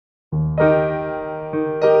Here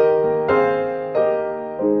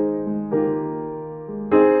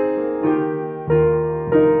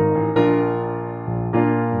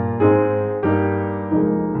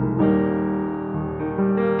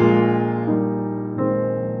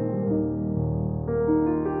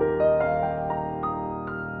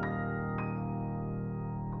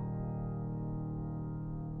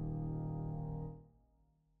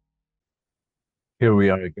we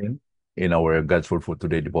are again in our God's Word for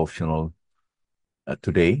Today devotional.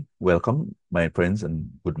 Today, welcome, my friends, and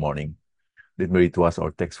good morning. Let me read to us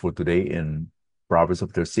our text for today in Proverbs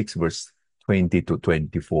chapter 6, verse 20 to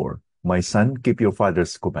 24. My son, keep your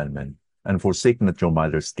father's commandment, and forsake not your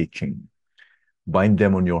mother's teaching. Bind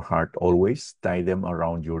them on your heart always, tie them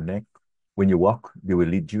around your neck. When you walk, they will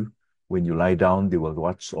lead you. When you lie down, they will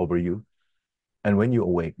watch over you. And when you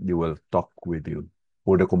awake, they will talk with you.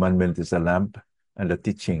 For the commandment is a lamp, and the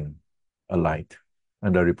teaching a light,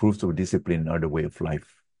 and the reproofs of discipline are the way of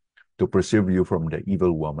life, to preserve you from the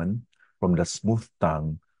evil woman, from the smooth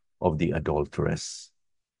tongue of the adulteress.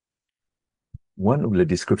 One of the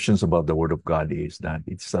descriptions about the Word of God is that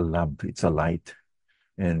it's a lamp, it's a light.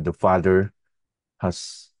 And the Father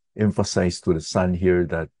has emphasized to the Son here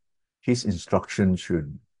that his instruction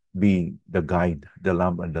should be the guide, the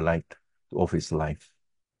lamp, and the light of his life.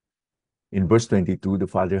 In verse 22, the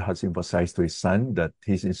Father has emphasized to his Son that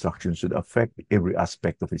his instruction should affect every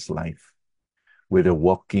aspect of his life, whether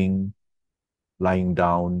walking, lying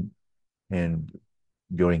down, and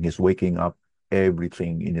during his waking up,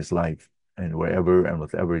 everything in his life, and wherever and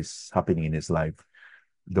whatever is happening in his life,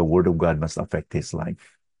 the Word of God must affect his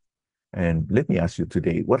life. And let me ask you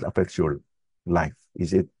today, what affects your life?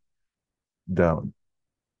 Is it the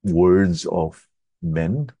words of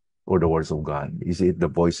men or the words of God? Is it the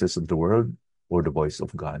voices of the world or the voice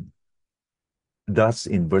of God? Thus,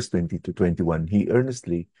 in verse 20 to 21, he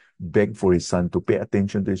earnestly begged for his son to pay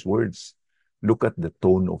attention to his words. Look at the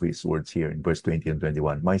tone of his words here in verse 20 and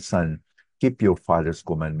 21. My son, keep your father's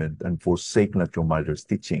commandment and forsake not your mother's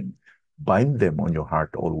teaching. Bind them on your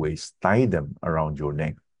heart always, tie them around your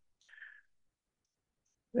neck.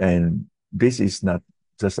 And this is not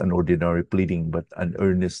just an ordinary pleading, but an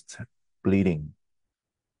earnest pleading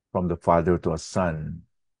from the father to a son.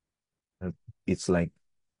 It's like,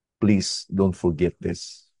 please don't forget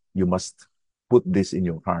this. You must put this in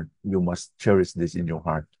your heart. You must cherish this in your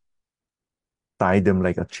heart. Tie them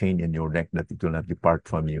like a chain in your neck that it will not depart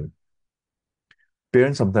from you.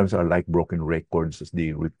 Parents sometimes are like broken records as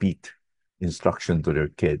they repeat instruction to their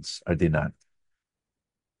kids, are they not?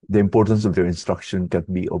 The importance of their instruction can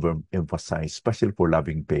be overemphasized, especially for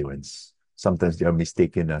loving parents. Sometimes they are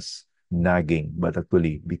mistaken as nagging, but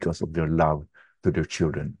actually because of their love to their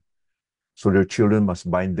children. So their children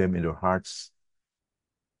must bind them in their hearts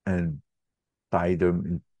and tie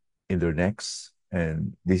them in their necks.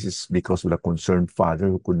 And this is because of the concerned father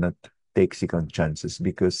who could not take second chances,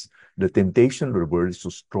 because the temptation of the world is so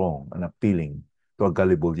strong and appealing to a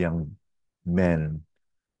gullible young man,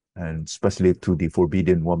 and especially to the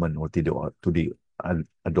forbidden woman or to the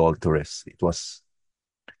adulteress. It was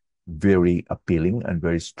very appealing and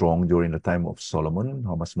very strong during the time of Solomon.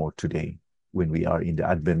 How much more today when we are in the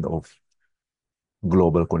advent of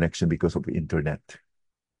global connection because of the internet?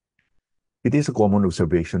 It is a common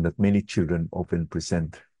observation that many children often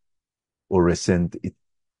present or resent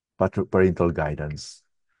parental guidance,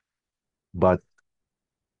 but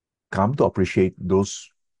come to appreciate those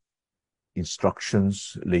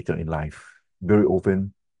instructions later in life. Very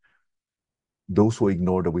often, those who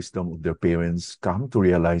ignore the wisdom of their parents come to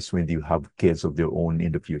realize when they have kids of their own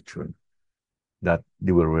in the future that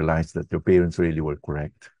they will realize that their parents really were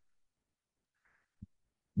correct.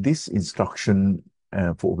 This instruction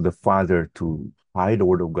for the father to hide the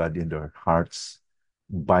word of God in their hearts,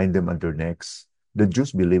 bind them on their necks, the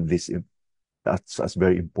Jews believe this that's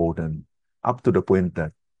very important, up to the point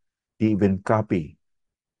that they even copy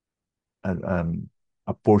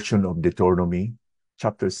a portion of Deuteronomy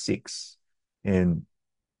chapter 6, and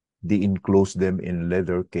they enclose them in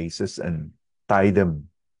leather cases and tie them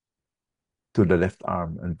to the left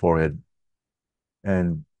arm and forehead.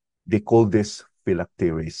 And they call this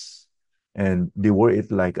phylacteries. And they wear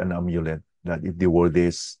it like an amulet, that if they wear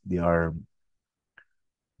this, they are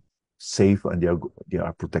safe and they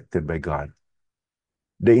are protected by God.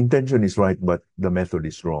 The intention is right, but the method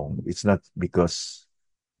is wrong. It's not because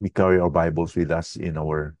we carry our Bibles with us in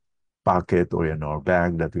our pocket or in our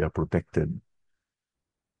bag that we are protected.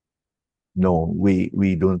 No,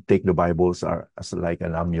 we don't take the Bibles as like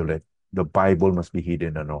an amulet. The Bible must be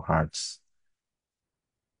hidden in our hearts.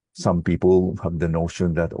 Some people have the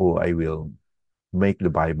notion that, oh, I will make the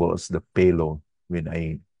Bible as the pillow when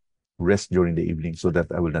I rest during the evening so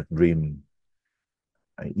that I will not dream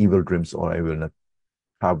evil dreams or I will not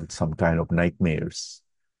have some kind of nightmares.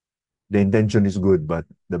 The intention is good, but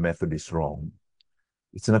the method is wrong.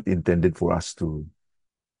 It's not intended for us to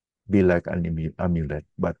be like an amulet,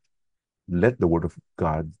 but let the word of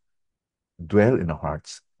God dwell in our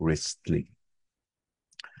hearts richly.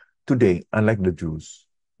 Today, unlike the Jews,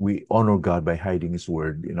 we honor God by hiding his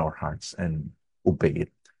word in our hearts and obey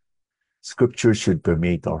it. Scripture should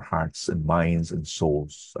permeate our hearts and minds and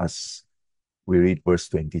souls as we read verse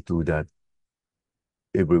 22 that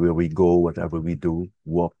everywhere we go, whatever we do,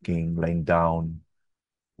 walking, lying down,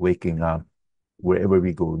 waking up, wherever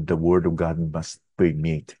we go, the word of God must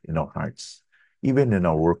permeate in our hearts. Even in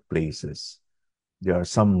our workplaces, there are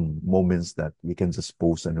some moments that we can just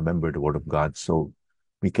pause and remember the word of God so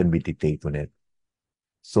we can meditate on it.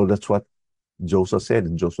 So that's what Joseph said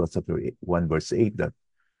in Joshua chapter 1, verse 8, that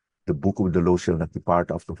the book of the law shall not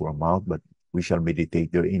depart out of our mouth, but we shall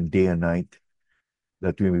meditate therein day and night,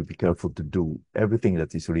 that we may be careful to do everything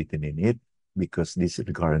that is written in it, because this is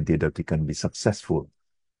the guarantee that we can be successful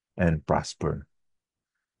and prosper.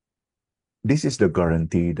 This is the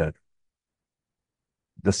guarantee that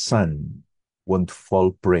the son won't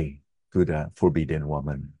fall prey to the forbidden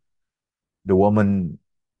woman. The woman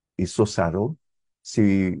is so subtle,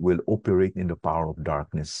 she will operate in the power of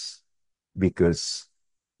darkness because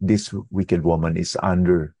this wicked woman is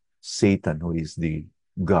under Satan, who is the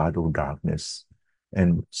god of darkness.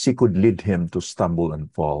 And she could lead him to stumble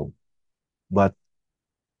and fall. But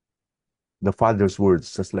the Father's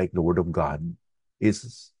words, just like the word of God,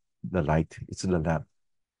 is the light, it's the lamp.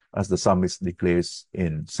 As the psalmist declares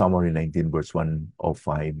in Psalm 19, verse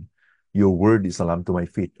 105, your word is a lamp to my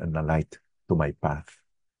feet and a light to my path.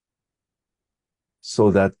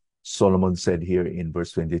 So that Solomon said here in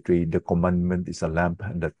verse 23, the commandment is a lamp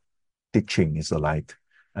and the teaching is a light,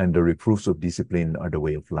 and the reproofs of discipline are the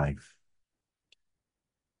way of life.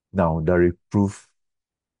 Now, the reproof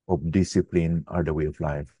of discipline are the way of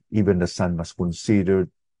life. Even the son must consider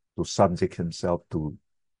to subject himself to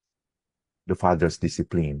the father's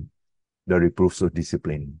discipline, the reproofs of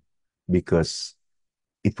discipline, because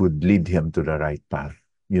it would lead him to the right path.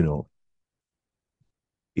 You know,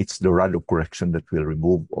 it's the rod of correction that will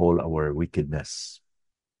remove all our wickedness,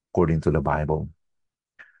 according to the Bible.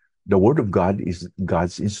 The word of God is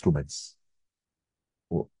God's instruments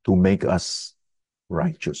to make us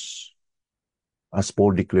righteous. As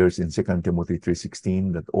Paul declares in 2 Timothy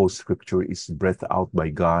 3:16, that all scripture is breathed out by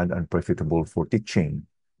God and profitable for teaching.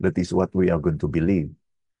 That is what we are going to believe.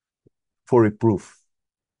 For reproof,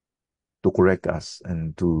 to correct us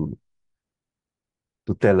and to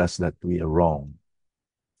tell us that we are wrong.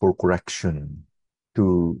 For correction,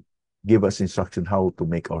 to give us instruction how to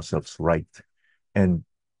make ourselves right. And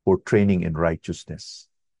for training in righteousness.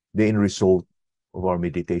 The end result of our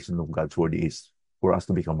meditation of God's word is for us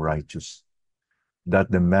to become righteous, that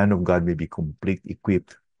the man of God may be complete,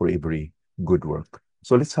 equipped for every good work.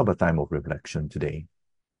 So let's have a time of reflection today.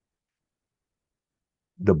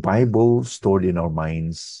 The Bible stored in our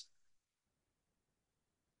minds,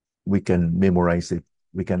 we can memorize it,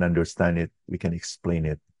 we can understand it, we can explain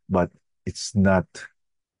it, but it's not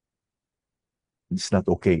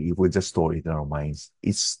okay if we just store it in our minds.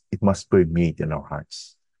 It must permeate in our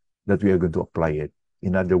hearts, that we are going to apply it.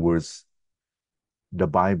 In other words, the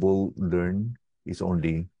Bible learned is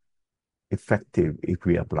only effective if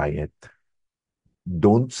we apply it.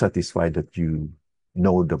 Don't satisfy that you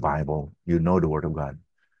know the Bible, you know the Word of God,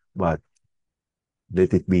 but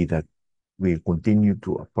let it be that we continue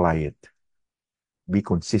to apply it. Be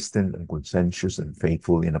consistent and conscientious and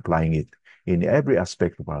faithful in applying it in every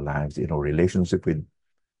aspect of our lives, in our relationship with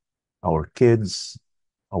our kids,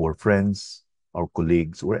 our friends, our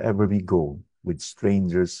colleagues, wherever we go, with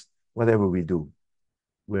strangers, whatever we do.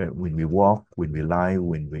 When we walk, when we lie,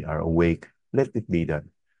 when we are awake, let it be that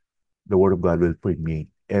the Word of God will permeate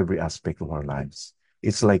every aspect of our lives.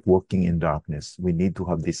 It's like walking in darkness. We need to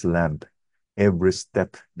have this lamp. Every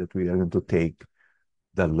step that we are going to take,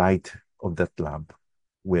 the light of that lamp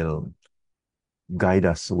will guide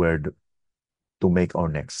us to make our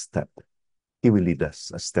next step. He will lead us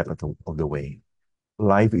a step of the way.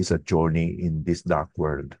 Life is a journey in this dark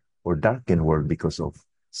world, or darkened world, because of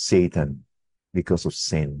Satan, because of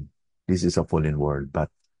sin. This is a fallen world, but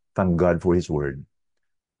thank God for his word.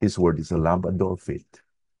 His word is a lamp unto our feet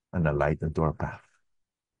and a light unto our path.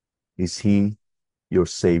 Is he your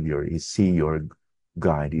savior? Is he your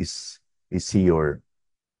guide? Is he your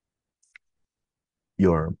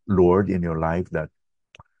Lord in your life, that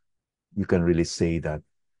you can really say that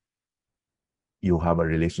you have a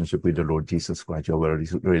relationship with the Lord Jesus Christ, you have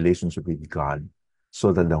a relationship with God?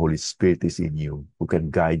 so that the Holy Spirit is in you, who can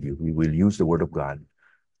guide you. We will use the Word of God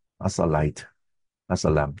as a light, as a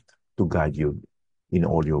lamp to guide you in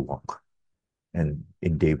all your walk and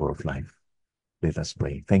endeavor of life. Let us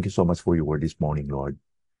pray. Thank you so much for your word this morning, Lord.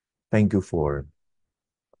 Thank you for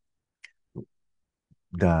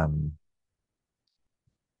the,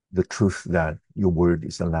 the truth that your word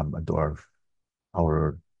is a lamp unto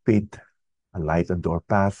our feet, a light unto our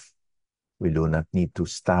path. We do not need to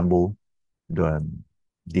stumble. The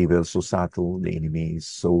devil is so subtle, the enemy is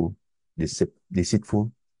so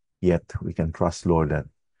deceitful, yet we can trust, Lord, that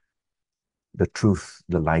the truth,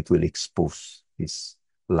 the light will expose his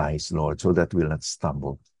lies, Lord, so that we'll not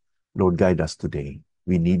stumble. Lord, guide us today.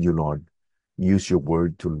 We need you, Lord. Use your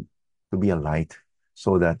word to be a light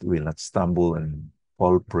so that we'll not stumble and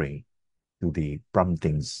fall prey to the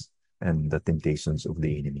promptings and the temptations of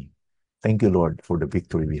the enemy. Thank you, Lord, for the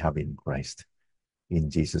victory we have in Christ. In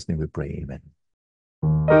Jesus' name we pray,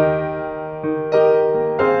 amen.